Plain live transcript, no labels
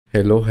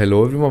Hello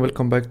everyone,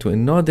 welcome back to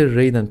another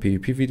raid and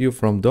PvP video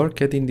from Dark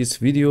Cat. In this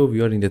video we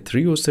are in the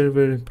trio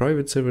server,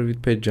 private server with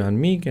Pedja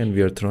and Mig, and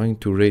we are trying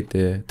to raid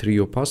the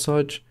trio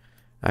passage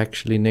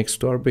actually next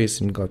to our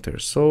base in Gutter.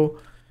 So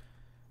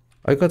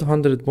I got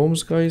 100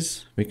 bombs,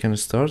 guys. We can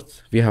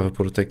start. We have a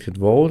protected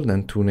vault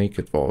and 2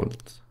 naked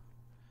vaults.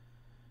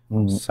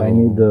 I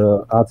need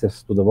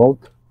access to the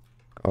vault.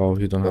 Oh,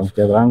 you don't have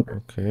rank.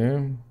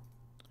 Okay.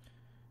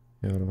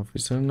 You're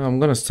officer. Now I'm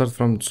gonna start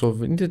from, so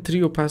in the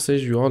trio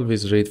passage you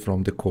always raid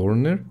from the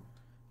corner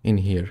in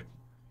here.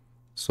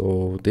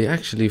 So they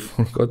actually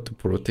forgot to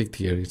protect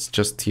here. It's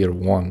just tier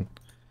 1.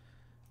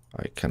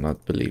 I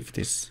cannot believe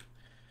this.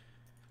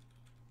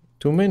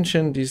 To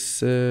mention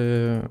this,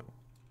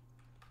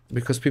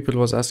 because people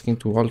was asking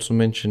to also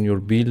mention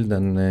your build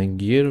and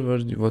gear,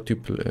 what you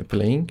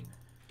playing.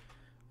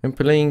 I'm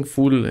playing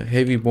full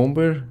heavy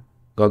bomber,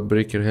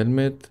 Godbreaker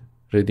helmet,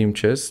 redeem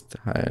chest,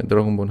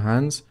 dragonbone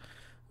hands.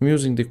 I'm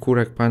using the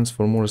Kurak pants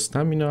for more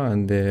stamina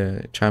and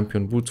the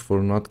champion boots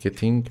for not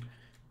getting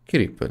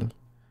cripple.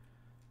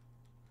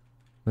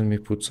 Let me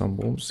put some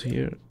bombs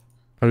here.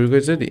 Are you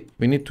guys ready?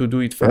 We need to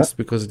do it fast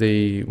because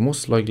they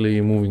most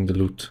likely moving the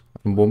loot.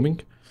 I'm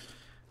bombing.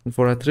 And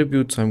for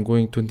attributes, I'm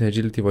going to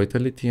agility,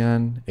 vitality,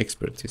 and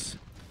expertise.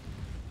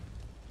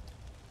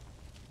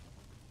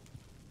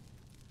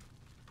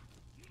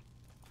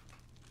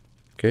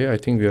 Okay, I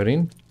think we are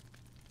in.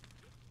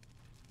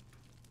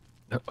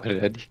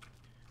 Already?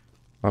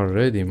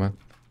 Already, man.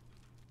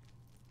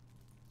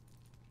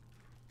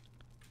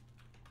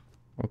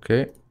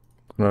 Okay,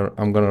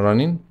 I'm gonna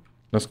run in.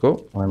 Let's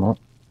go. Why not?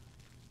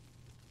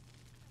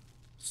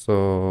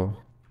 So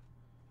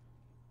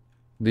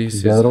this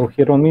is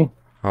here on me.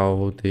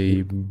 How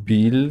they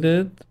build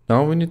it.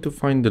 Now we need to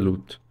find the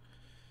loot.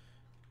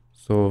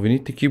 So we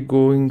need to keep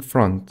going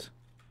front.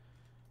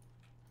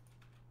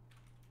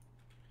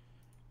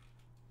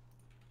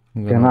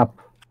 Can up.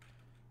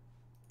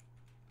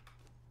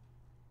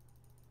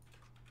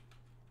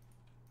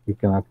 You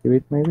can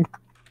activate maybe.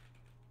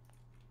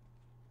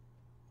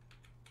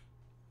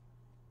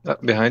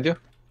 Behind you?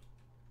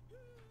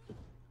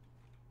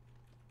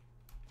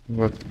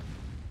 What?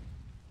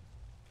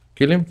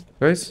 Kill him,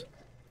 guys.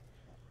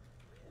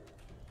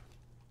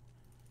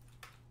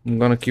 I'm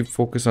gonna keep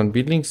focus on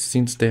buildings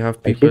since they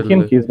have people. I hit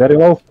him, he's very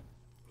low.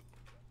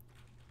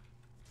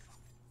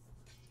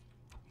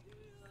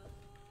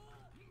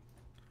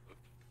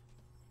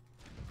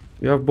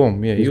 You have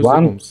bomb, yeah, He's use the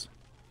bombs.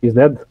 He's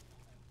dead.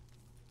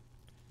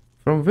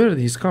 From where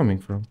he's coming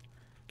from?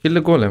 Kill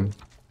the golem.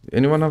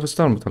 Anyone have a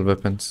storm metal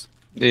weapons?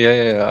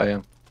 Yeah, I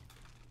am.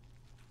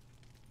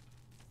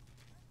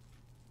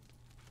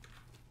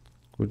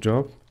 Good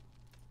job.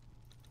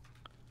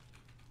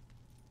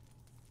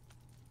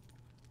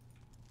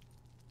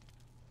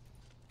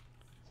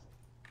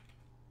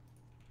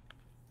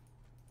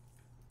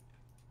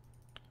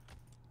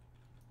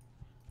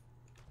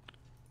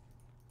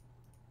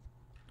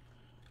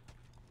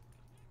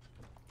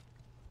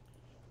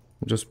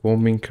 Just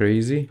bombing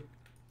crazy.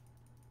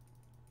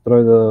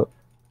 Destroy the...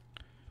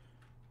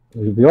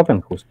 Will be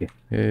open, Husky.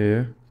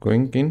 Yeah.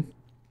 Going in.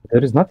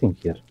 There is nothing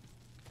here.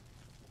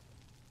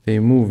 They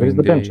moving. Where is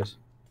the benches?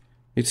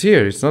 It's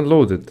here, it's not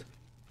loaded.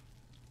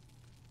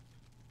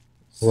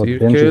 What,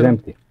 bench is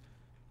empty.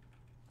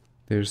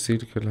 Their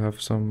circle have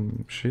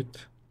some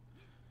shit.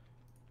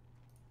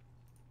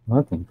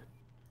 Nothing.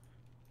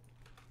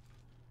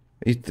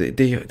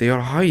 They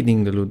are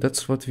hiding the loot.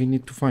 That's what we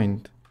need to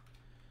find.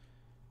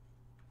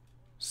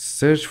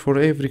 Search for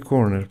every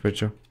corner,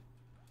 Pecha.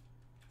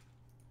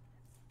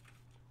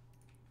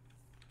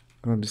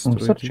 I'm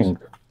searching.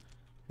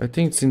 I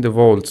think it's in the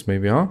vaults,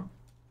 maybe, huh?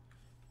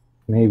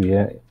 Maybe,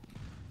 yeah.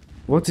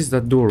 What is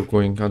that door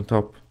going on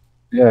top?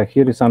 Yeah,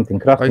 here is something.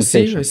 Crafting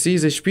station. I see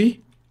his HP.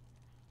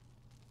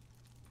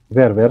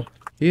 Where?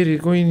 Here,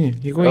 he's going in.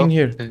 He's going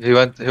here. He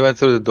went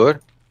through the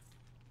door.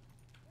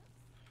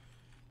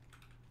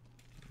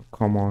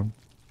 Come on.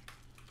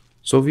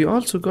 So we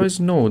also, guys,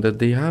 know that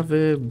they have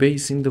a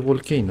base in the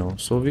volcano.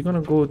 So we're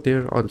gonna go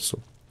there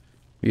also.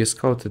 We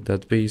scouted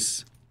that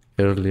base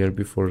earlier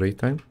before raid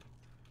time.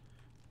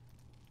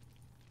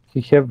 He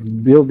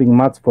have building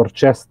mats for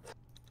chest.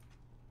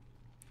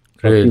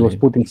 Really? He was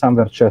putting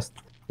somewhere chest.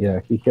 Yeah,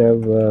 he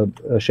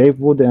have shape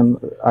wood and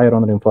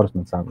iron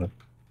reinforcement somewhere.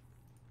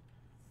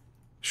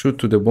 Shoot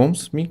to the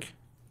bombs, Mick.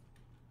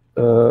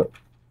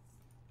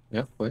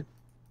 Yeah, wait.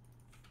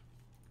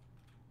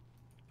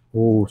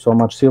 Oh, so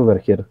much silver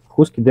here.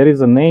 Husky, there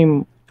is a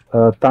name,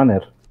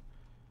 Tanner.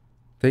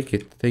 Take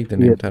the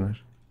name Tanner.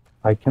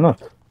 I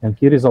cannot. And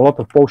here is a lot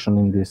of potion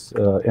in this,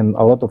 and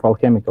a lot of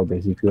alchemical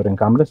base. If you're in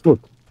Camless,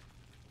 loot.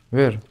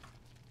 Where?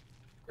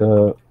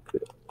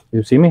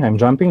 You see me? I'm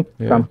jumping.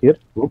 Yeah. Come here.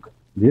 Look.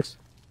 This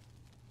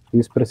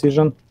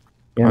precision.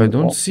 And I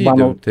don't see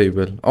the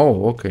table.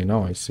 Oh, okay.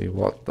 Now I see.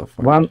 What the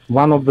fuck?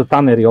 One of the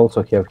Tanner you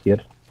also have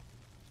here.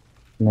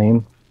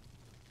 Name.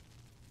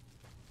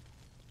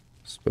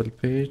 Spell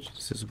page.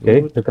 This is good.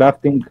 Okay. The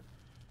crafting.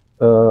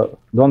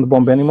 Don't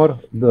bomb anymore.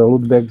 The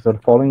loot bags are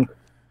falling.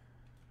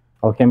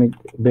 Alchemic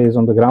base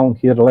on the ground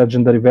here.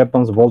 Legendary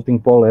weapons, vaulting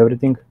pole,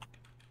 everything.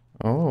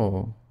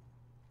 Oh.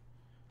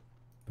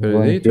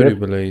 Going Predatory here.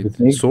 blade. With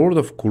me. Sword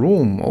of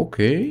Krum.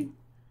 Okay.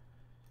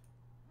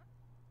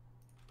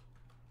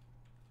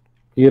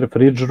 Here,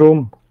 fridge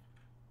room.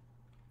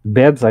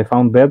 Beds. I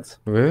found beds.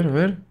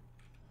 Where?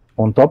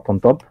 On top.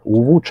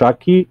 Uvu,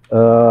 Chucky,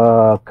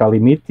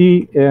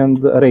 Calamity,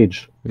 and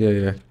Rage.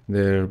 Yeah.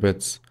 They're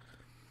beds.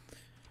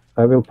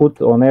 I will put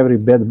on every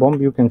bed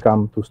bomb. You can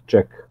come to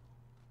check.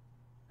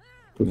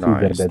 To see their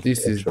Nice. beds,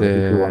 This is actually, if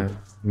you the want.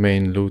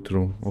 main loot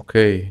room.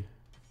 Okay.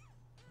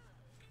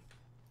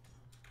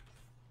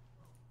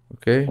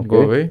 Okay, go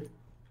Okay. away.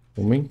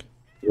 Booming.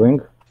 Doing.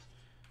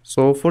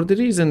 So for the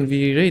reason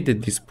we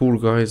raided these poor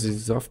guys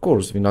is, of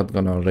course, we're not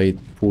gonna raid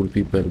poor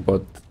people,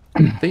 but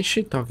they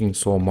shit talking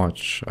so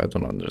much. I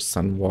don't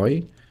understand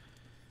why.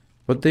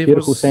 But they Here,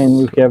 was... Hussein,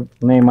 you have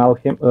name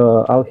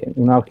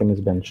in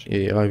Alchemist bench.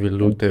 Yeah, I will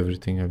loot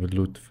everything. I will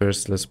loot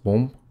first, let's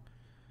bomb.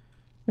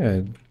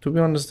 Yeah, to be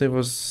honest, they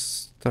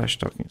was trash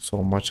talking so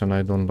much and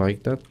I don't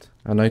like that.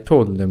 And I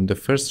told them the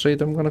first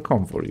raid I'm gonna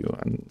come for you,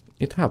 and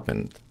it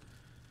happened.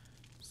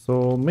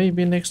 So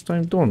maybe next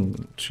time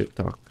don't shit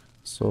talk.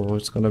 So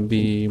it's gonna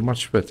be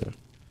much better.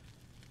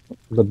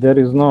 But there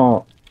is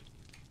no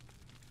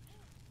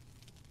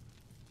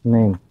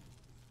name.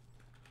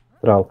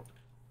 Tral.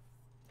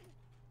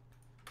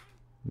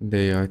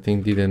 They, I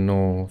think, didn't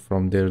know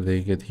from there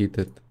they get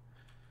heated.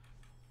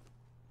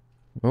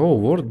 Oh,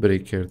 word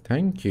breaker,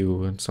 thank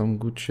you. And some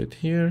good shit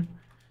here.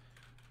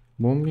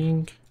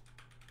 Bombing.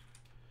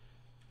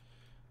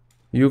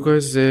 You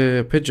guys,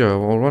 Peja,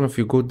 or one of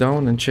you go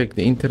down and check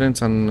the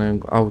entrance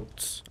and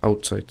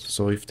outside.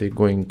 So if they're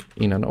going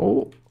in and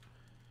out.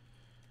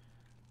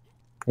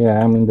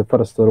 Yeah, I'm in the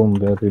first room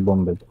where we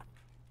bombed.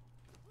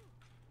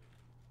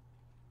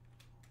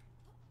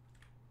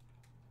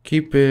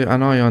 Keep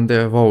an eye on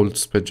the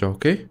vaults, Peja,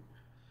 okay?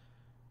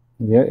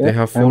 Yeah, They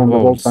have I'm 4 on the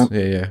vault. vaults.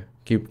 Yeah.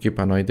 Keep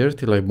an eye there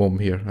till I bomb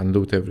here and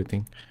loot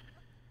everything.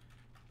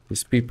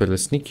 These people are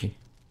sneaky.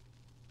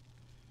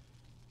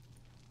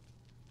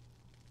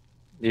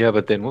 Yeah,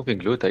 but they're moving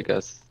loot, I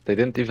guess. They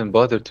didn't even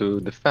bother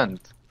to defend.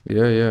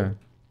 Yeah.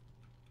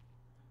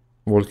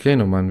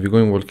 Volcano, man. We're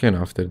going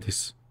volcano after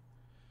this.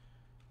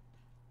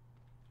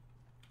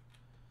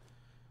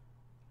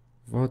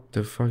 What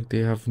the fuck? They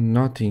have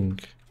nothing.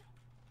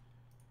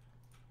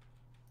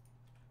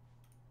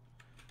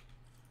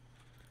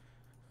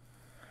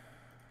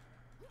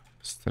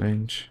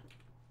 Strange.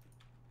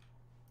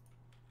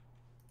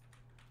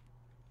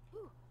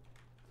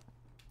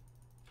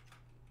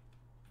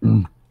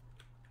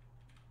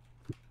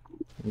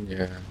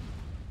 Yeah.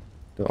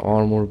 The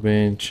armor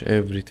bench,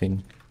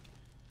 everything.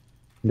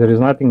 There is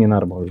nothing in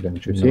armor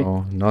bench, you see?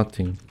 No,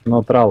 nothing.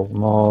 No trowel,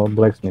 no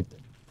blacksmith.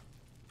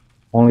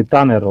 Only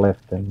Tanner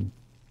left and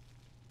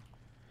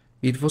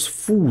It was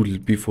full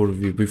before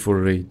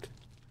raid.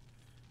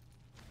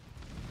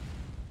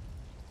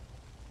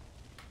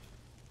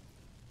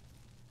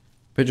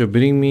 Pedro,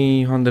 bring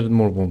me 100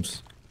 more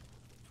bombs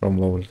from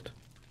vault.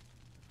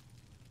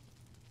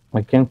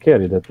 I can't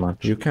carry that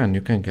much. You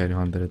can carry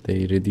 100.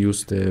 They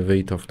reduce the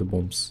weight of the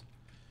bombs.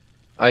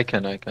 I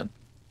can.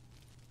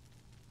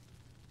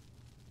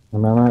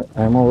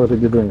 I'm already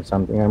doing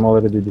something. I'm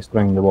already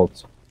destroying the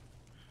vaults.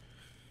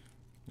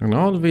 And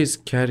always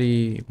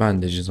carry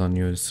bandages on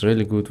you. It's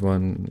really good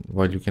one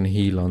while you can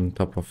heal on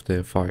top of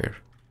the fire.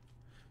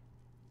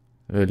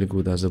 Really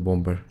good as a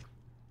bomber.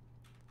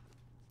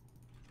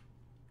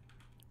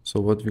 So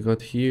what we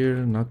got here?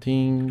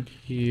 Nothing.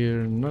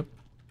 Here,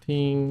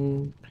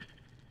 nothing.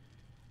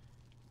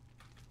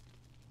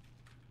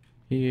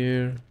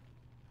 Here,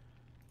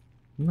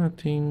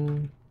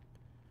 nothing.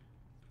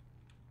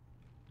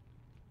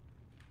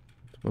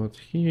 But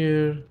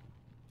here,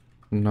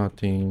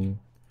 nothing.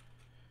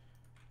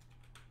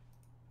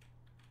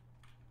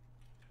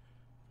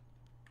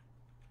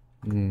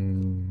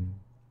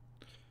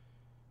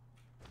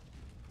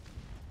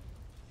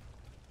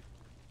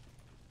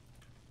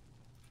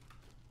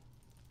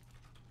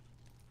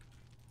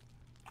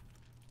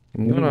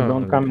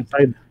 Don't come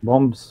inside.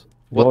 Bombs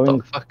What going.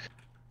 the fuck?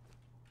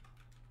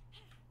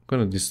 I'm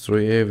gonna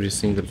destroy every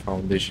single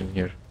foundation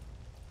here.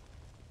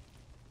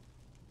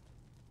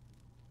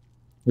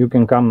 You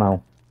can come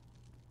now.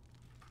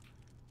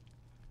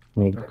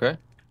 Mig. Okay.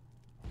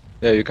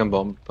 Yeah, you can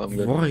bomb. I'm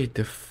good. Why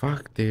the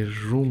fuck their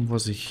room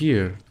was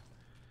here?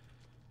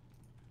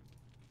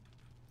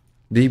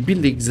 They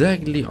build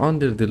exactly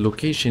under the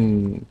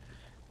location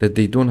that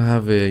they don't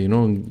have a, you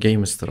know,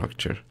 game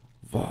structure.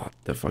 What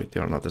the fuck, they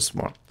are not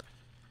smart.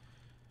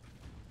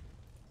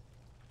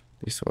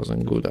 This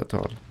wasn't good at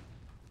all.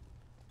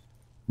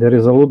 There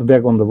is a loot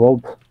bag on the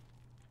vault.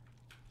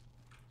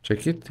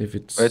 Check it if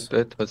it's...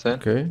 Wait, what's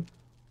that? Okay.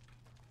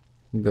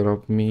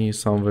 Drop me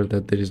somewhere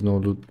that there is no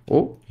loot.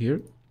 Oh,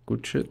 here.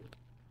 Good shit.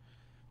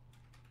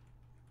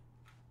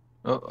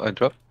 Oh, I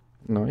dropped.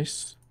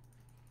 Nice.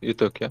 You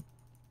took, yeah?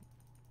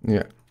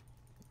 Yeah.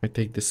 I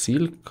take the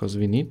seal because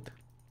we need.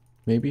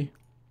 Maybe.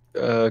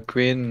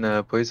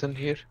 Queen poison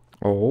here.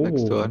 Oh.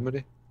 Next to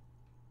armory.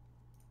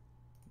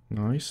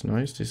 Nice,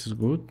 nice. This is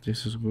good.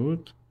 This is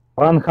good.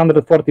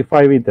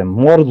 145 item.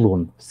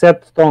 Mordlun.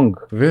 Set tongue.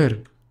 Where?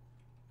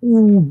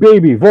 Ooh,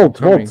 baby. Vault,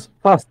 Coming. vault.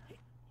 Fast.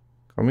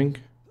 Coming.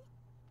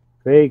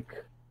 Fake.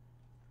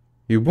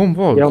 You bomb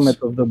vaults.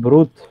 Helmet of the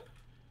Brute.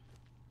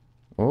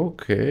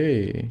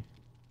 Okay.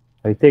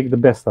 I take the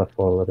best stuff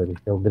already.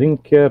 Hell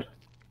Drinker.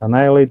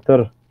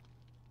 Annihilator.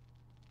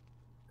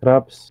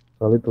 Traps.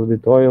 A little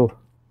bit oil.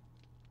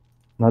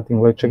 Nothing.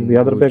 Let's check the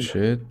other Good bag.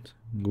 shit.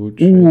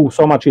 Good Ooh,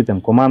 so much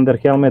item. Commander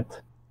helmet.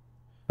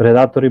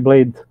 Predatory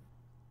blade.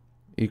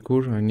 shit.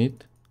 Ikur, I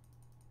need.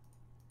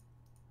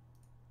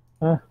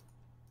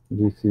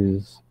 This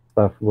is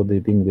stuff what they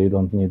think they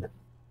don't need.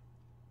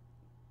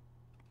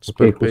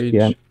 Spell Okay, Kuski,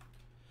 page.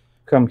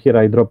 come here,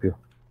 I drop you.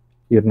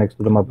 Here next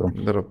to the map room.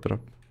 Drop, drop.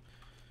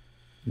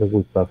 The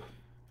good stuff.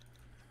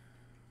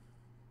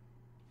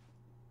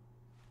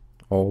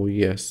 Oh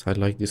yes, I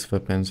like these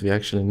weapons. We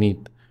actually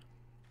need.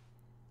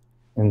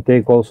 And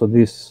take also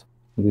this.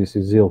 This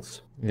is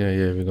Zills. Yeah,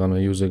 we're gonna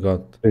use a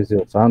god. 3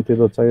 Zills.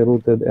 Antidotes I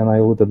looted and I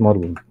looted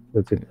Morgan.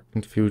 That's it.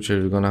 In future,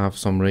 we're gonna have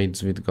some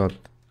raids with god.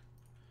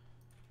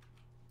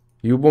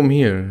 You bomb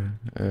here,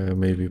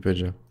 maybe,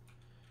 Peja.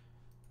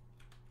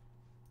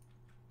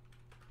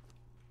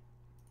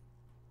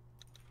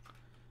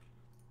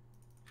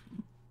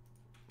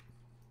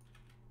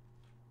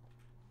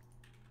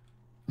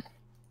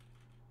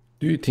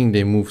 Do you think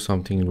they move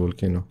something in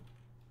Volcano?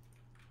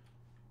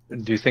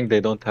 Do you think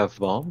they don't have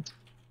bombs?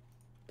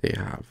 They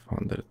have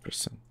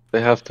 100%.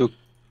 They have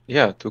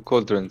two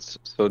cauldrons,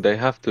 so they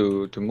have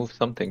to move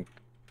something.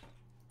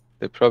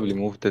 They probably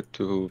moved it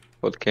to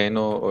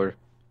volcano or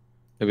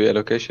maybe a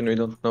location we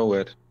don't know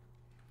where.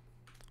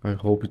 I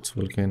hope it's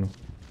Volcano.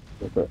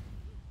 Okay.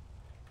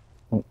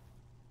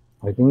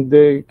 I think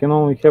they can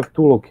only have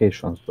 2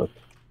 locations, but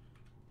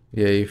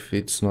Yeah, if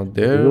it's not we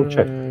there, will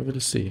check. we'll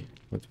see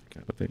what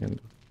they can do.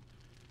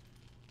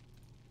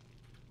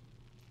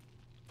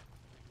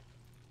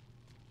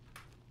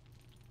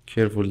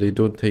 Careful, they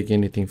don't take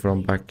anything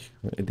from back.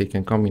 They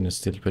can come in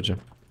still, Peja.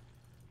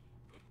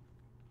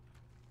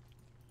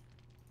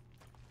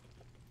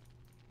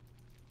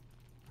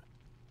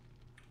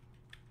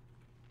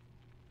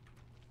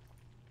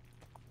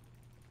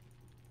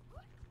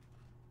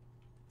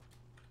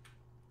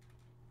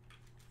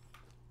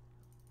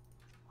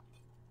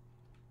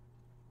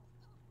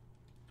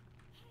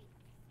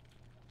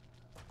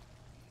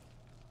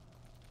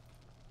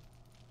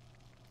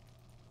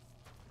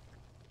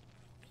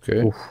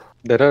 Okay. Oof.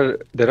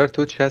 There are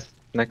 2 chests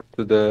next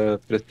to the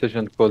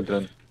precision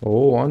cauldron.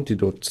 Oh,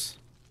 antidotes.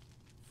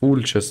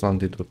 Full chest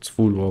antidotes,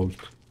 full vault.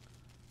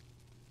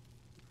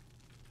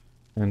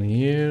 And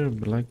here,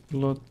 black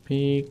blood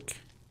peak.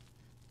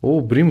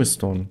 Oh,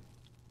 brimstone.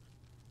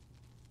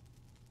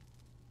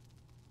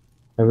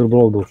 I will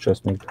blow those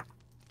chests, mate.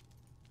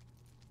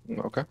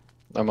 Okay,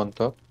 I'm on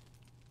top.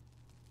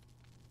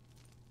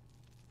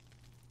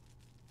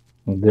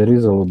 There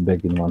is a loot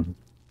bag in one.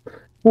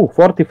 Ooh,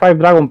 45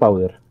 dragon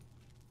powder.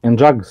 And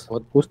jugs.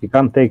 What? Kuski,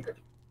 come take.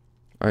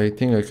 I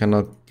think I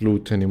cannot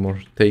loot anymore.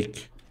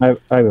 Take.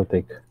 I will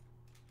take.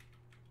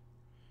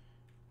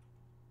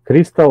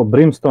 Crystal,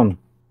 brimstone.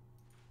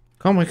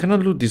 Come, I cannot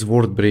loot this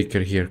ward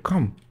breaker here.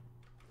 Come.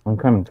 I'm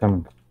coming.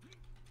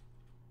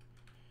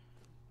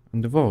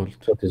 And the vault.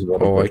 What is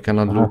Oh, I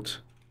cannot Uh-huh.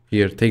 loot.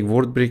 Here, take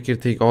ward breaker,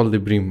 take all the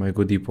brim. I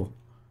go depot.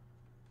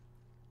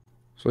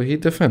 So he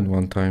defend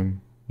one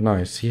time.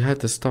 Nice. He had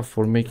the stuff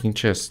for making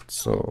chests,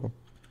 so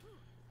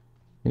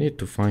we need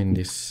to find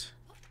this.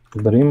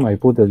 Brim, I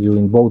put you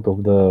in both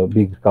of the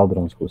big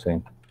cauldrons,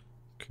 Hussein.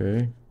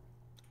 Okay.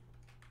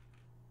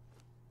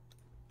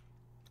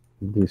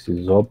 This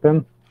is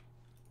open.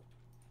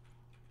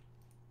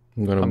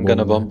 I'm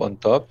gonna bomb on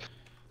top.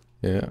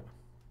 Yeah.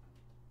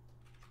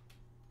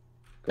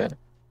 Okay.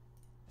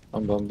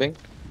 I'm bombing.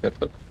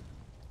 Careful.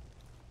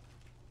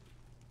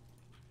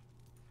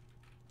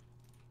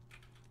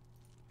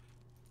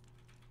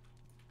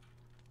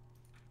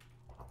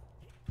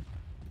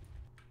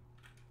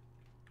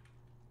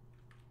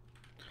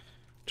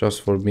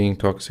 Just for being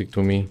toxic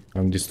to me,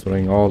 I'm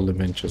destroying all the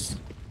benches.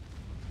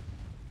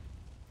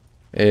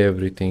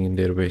 Everything in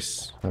their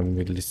base, I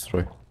will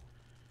destroy.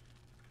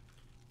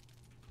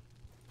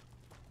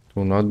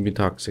 Do not be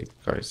toxic,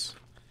 guys.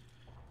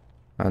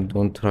 And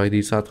don't try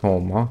this at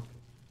home, huh?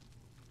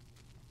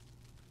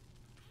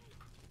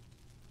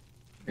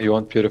 You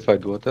want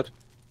purified water?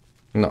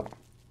 No.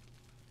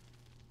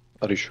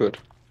 Are you sure?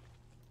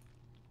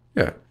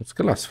 Yeah, it's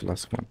glass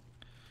flask, man.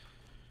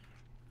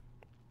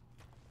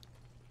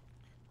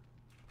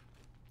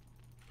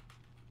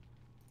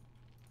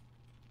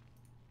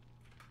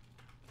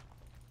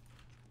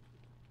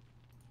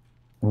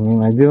 I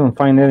mean, I didn't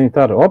find any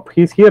tar. Oh,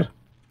 he's here.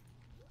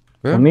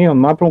 Where? On me, on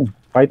map room.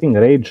 Fighting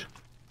rage.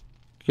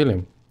 Kill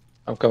him.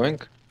 I'm coming.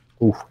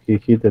 Oof, he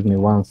hit me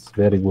once.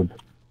 Very good.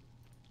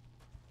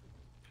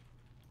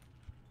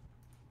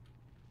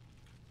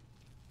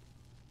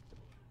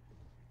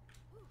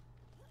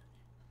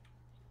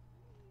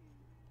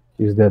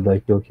 He's dead, I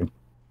killed him.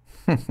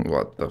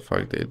 What the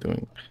fuck they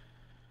doing?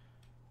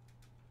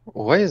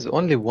 Why is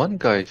only one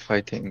guy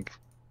fighting?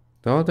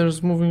 The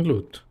other's moving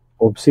loot.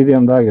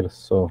 Obsidian daggers,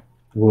 so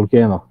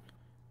volcano.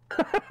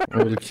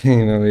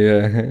 Volcano,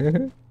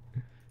 yeah.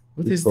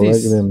 What You is collect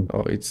this? them.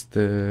 Oh, it's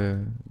the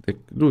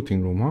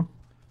looting room, huh?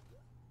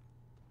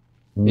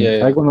 Yeah,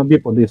 I'm yeah. gonna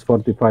depot this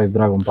 45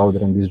 dragon powder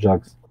in these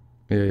jugs.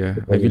 Yeah, yeah. I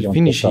Because we will don't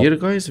finish get here,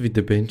 guys, with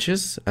the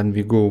benches, and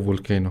we go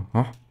volcano,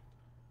 huh?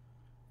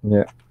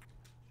 Yeah.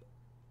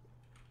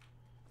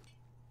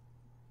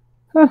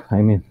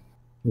 I mean,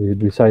 we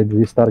decide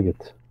this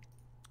target.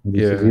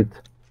 This is Yeah. it.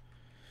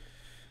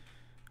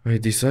 I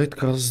decide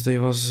because they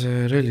was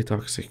really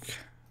toxic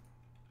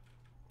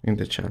in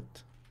the chat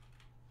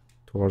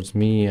towards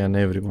me and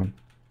everyone.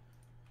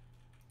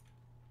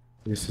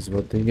 This is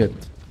what they get.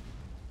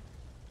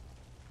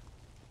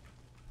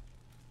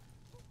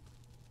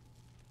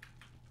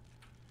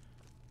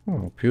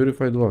 Oh,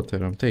 purified water.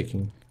 I'm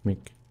taking,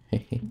 Mick.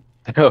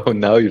 Oh,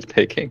 now you're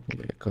taking.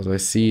 Because I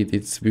see it.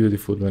 It's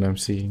beautiful when I'm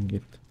seeing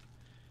it.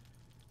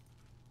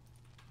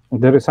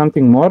 There is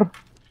something more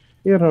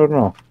here or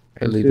no? A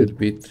That's little it.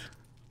 bit.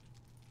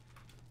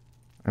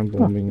 I'm Oh,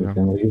 bombing you now.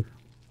 can leave.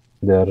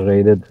 They are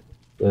raided.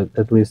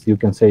 At least you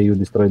can say you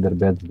destroyed their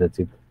beds. That's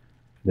it.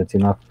 That's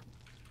enough.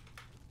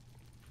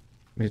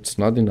 It's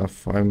not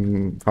enough.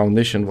 I'm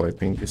foundation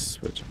wiping this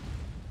switch.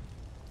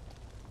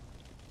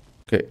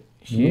 Okay,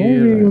 here.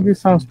 Maybe in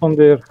this sandstone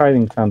they're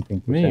hiding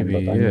something. Maybe,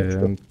 but I'm not yeah.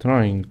 sure. I'm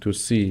trying to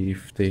see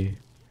if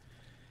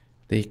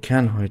they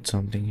can hide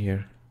something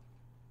here.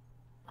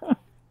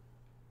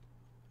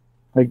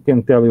 I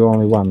can tell you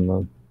only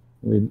one.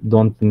 We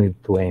don't need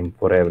to aim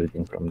for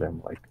everything from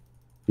them. Like,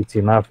 it's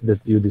enough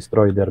that you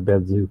destroy their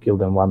beds, you kill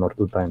them 1 or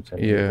 2 times, and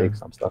you Yeah. take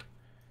some stuff.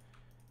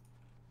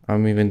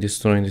 I'm even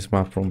destroying this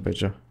map from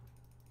Peja,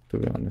 to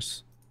be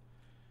honest.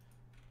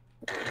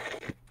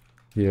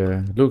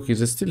 Yeah, look,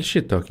 he's still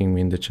shit talking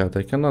me in the chat.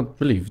 I cannot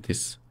believe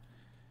this.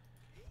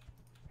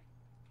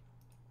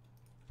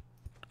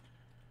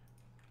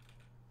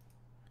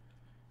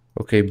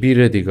 Okay, be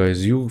ready,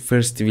 guys. You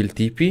first will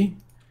TP.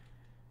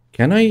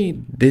 Can I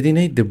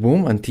detonate the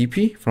bomb and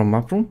TP from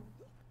map room?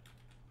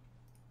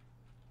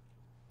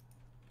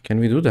 Can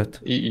we do that?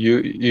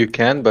 You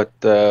can, but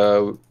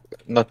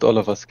not all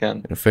of us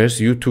can. First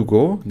you two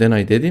go, then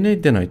I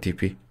detonate, then I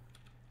TP.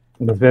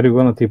 But where are you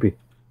gonna TP?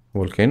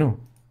 Volcano.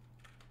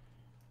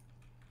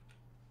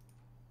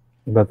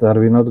 But are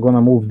we not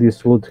gonna move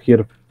this loot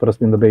here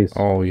first in the base?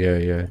 Oh, yeah,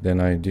 yeah. Then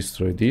I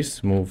destroy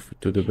this, move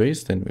to the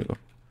base, then we go.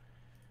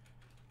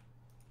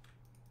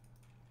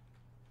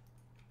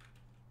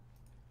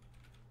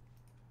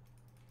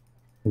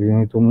 We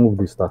need to move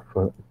this stuff.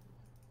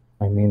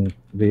 I mean,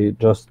 we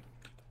just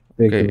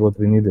take Okay. what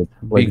we needed.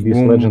 Like Big these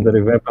boom,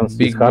 legendary weapons,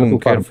 big it's hard boom,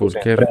 to farm. careful,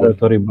 careful.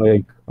 Predatory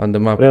blade. On the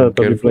map,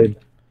 Predatory careful. blade.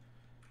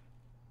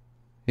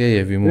 Yeah,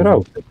 yeah, we We're move.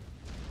 out.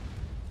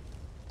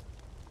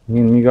 Me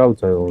and Mig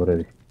outside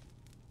already.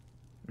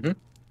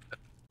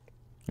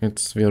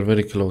 We are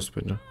very close,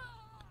 Pedro.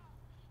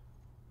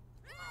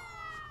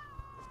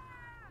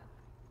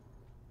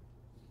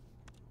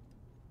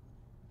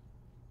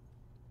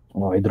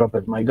 Oh, I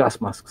dropped my gas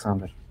mask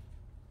somewhere.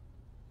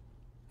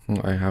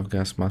 I have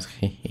gas mask.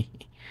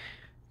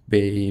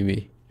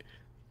 Baby.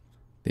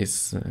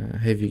 This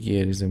heavy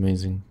gear is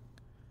amazing.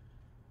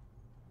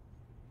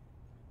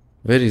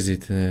 Where is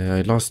it?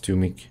 I lost you,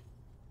 Mick.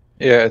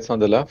 Yeah, it's on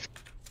the left.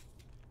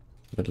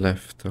 The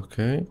left,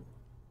 okay.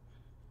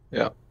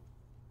 Yeah.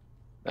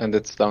 And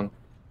it's down.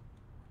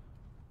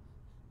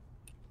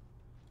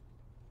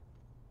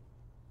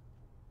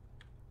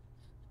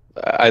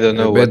 I don't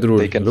know what bedroll,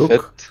 they can look.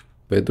 fit.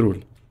 Bedroll.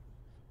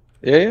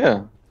 Yeah,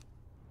 yeah.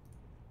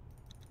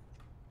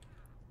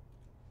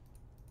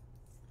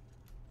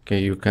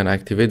 Okay, you can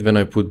activate when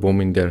I put bomb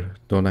in there.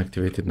 Don't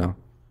activate it now.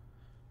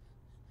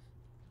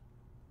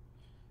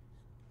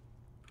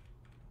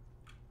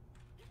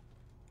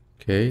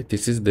 Okay,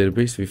 this is their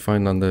base we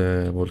find on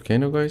the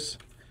volcano, guys.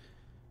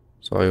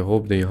 So I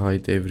hope they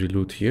hide every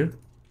loot here.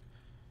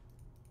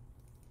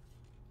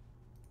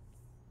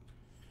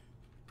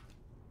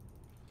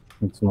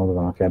 It's not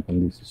gonna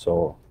happen. This is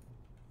so.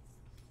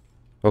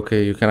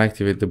 Okay, you can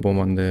activate the bomb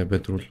on the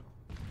bedroll.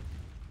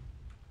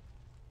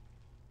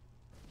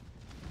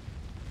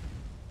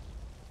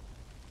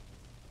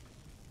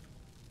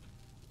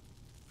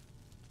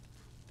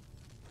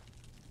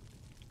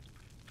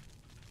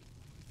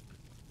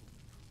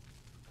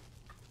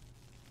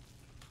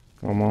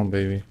 Come on,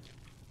 baby.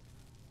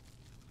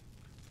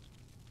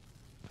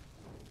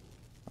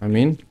 I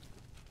mean,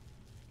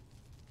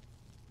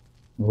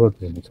 What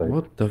is inside?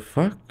 what the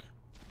fuck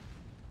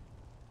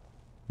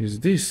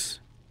is this?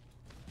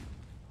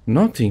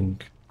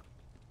 Nothing.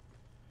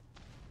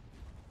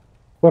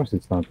 Of course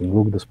it's nothing.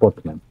 Look the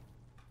spot, man.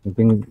 I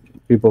think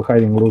people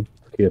hiding loot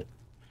here.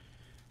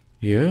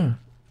 Yeah,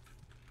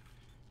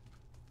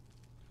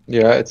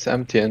 Yeah, it's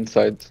empty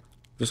inside.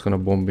 just gonna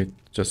bomb it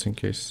just in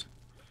case.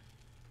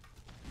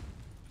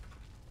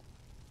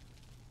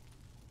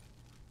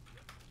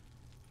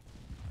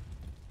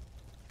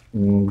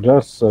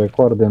 Just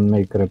record and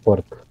make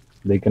report.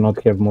 They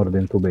cannot have more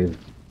than 2 bases.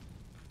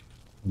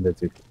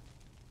 That's it.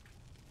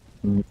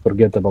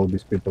 Forget about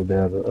these people. They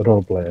are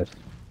role players.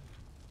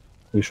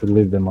 We should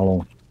leave them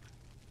alone.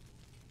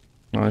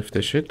 Now, if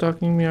they're shit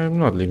talking me, I'm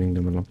not leaving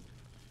them alone.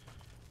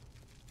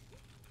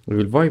 We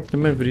will wipe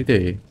them every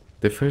day.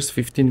 The first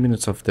 15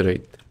 minutes of the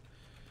raid.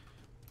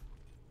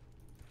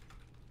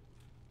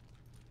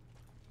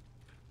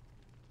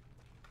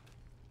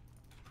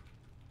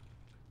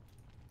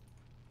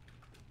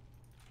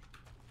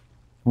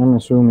 I'm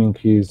assuming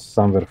he's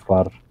somewhere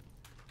far,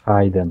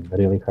 hidden,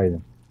 really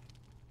hidden.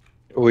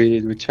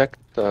 We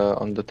checked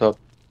on the top.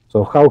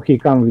 So how he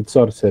come with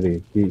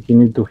sorcery? He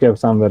need to have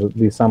somewhere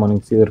the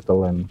summoning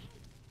circle and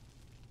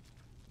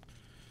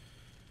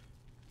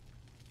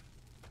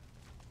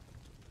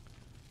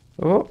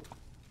Oh,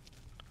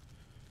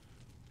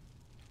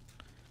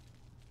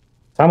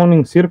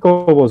 summoning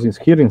circle was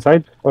here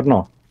inside or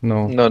no?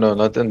 no. No,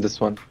 not in this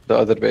one. The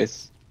other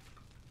base.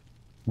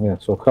 Yeah.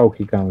 So how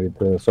he come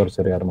with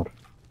sorcery armor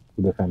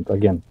to defend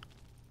again?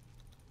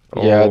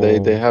 Yeah, they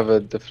Oh, have a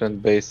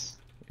different base.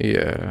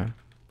 yeah.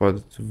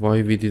 But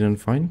why we didn't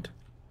find?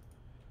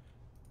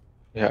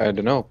 Yeah, I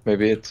don't know.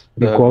 Maybe it's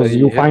Because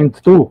you find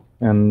two,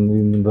 and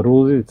in the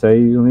rules it say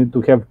you need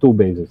to have two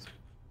bases.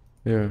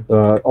 Yeah.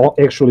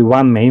 Actually,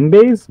 one main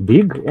base,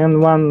 big,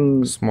 and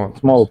one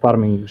Small.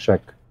 farming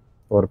shack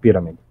or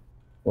pyramid,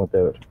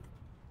 whatever.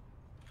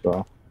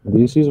 So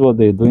this is what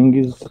they're doing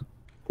is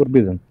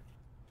forbidden.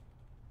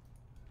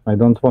 I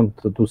don't want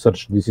to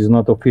search. This is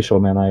not official,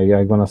 man.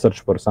 I gonna search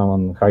for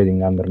someone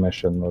hiding under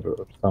mission or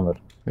somewhere.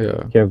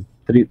 Yeah. Have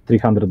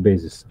 300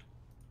 bases,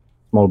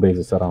 small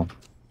bases around.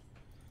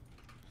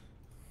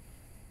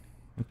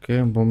 Okay,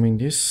 I'm bombing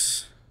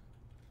this.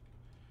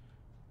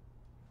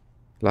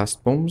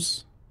 Last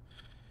bombs.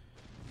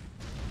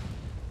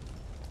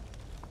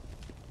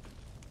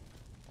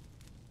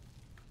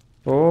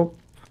 Oh,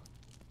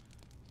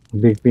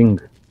 Big ping.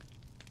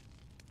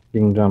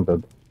 Ping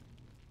jumped.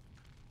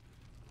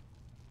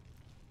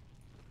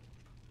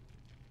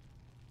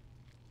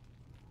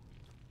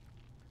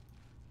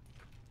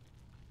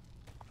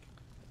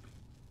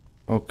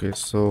 okay,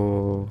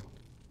 so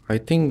I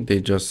think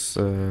they just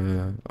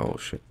oh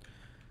shit.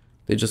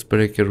 They just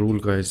break a rule,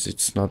 guys.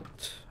 It's not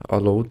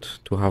allowed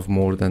to have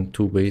more than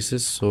two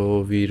bases.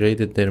 So we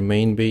raided their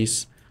main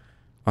base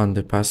on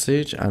the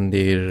passage and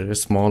their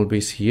small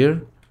base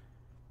here.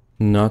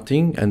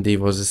 Nothing, and they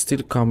was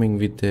still coming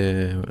with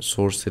the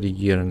sorcery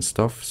gear and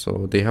stuff.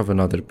 So they have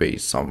another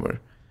base somewhere.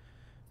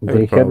 I will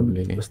They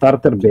probably had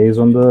starter base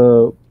on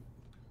the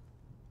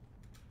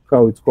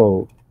how it's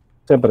called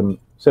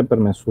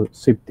Settlements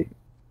City.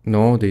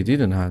 no, they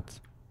didn't have.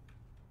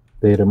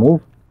 They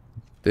removed.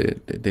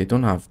 They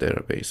don't have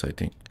their base, I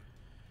think.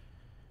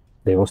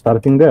 They were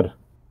starting there.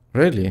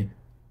 Really?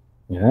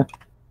 Yeah.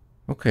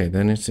 Okay,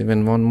 then it's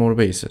even one more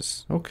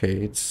bases. Okay,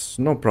 it's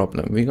no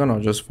problem. We're gonna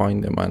just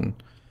find them and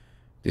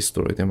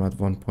destroy them at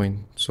one point.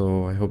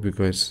 So I hope you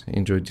guys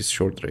enjoyed this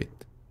short raid.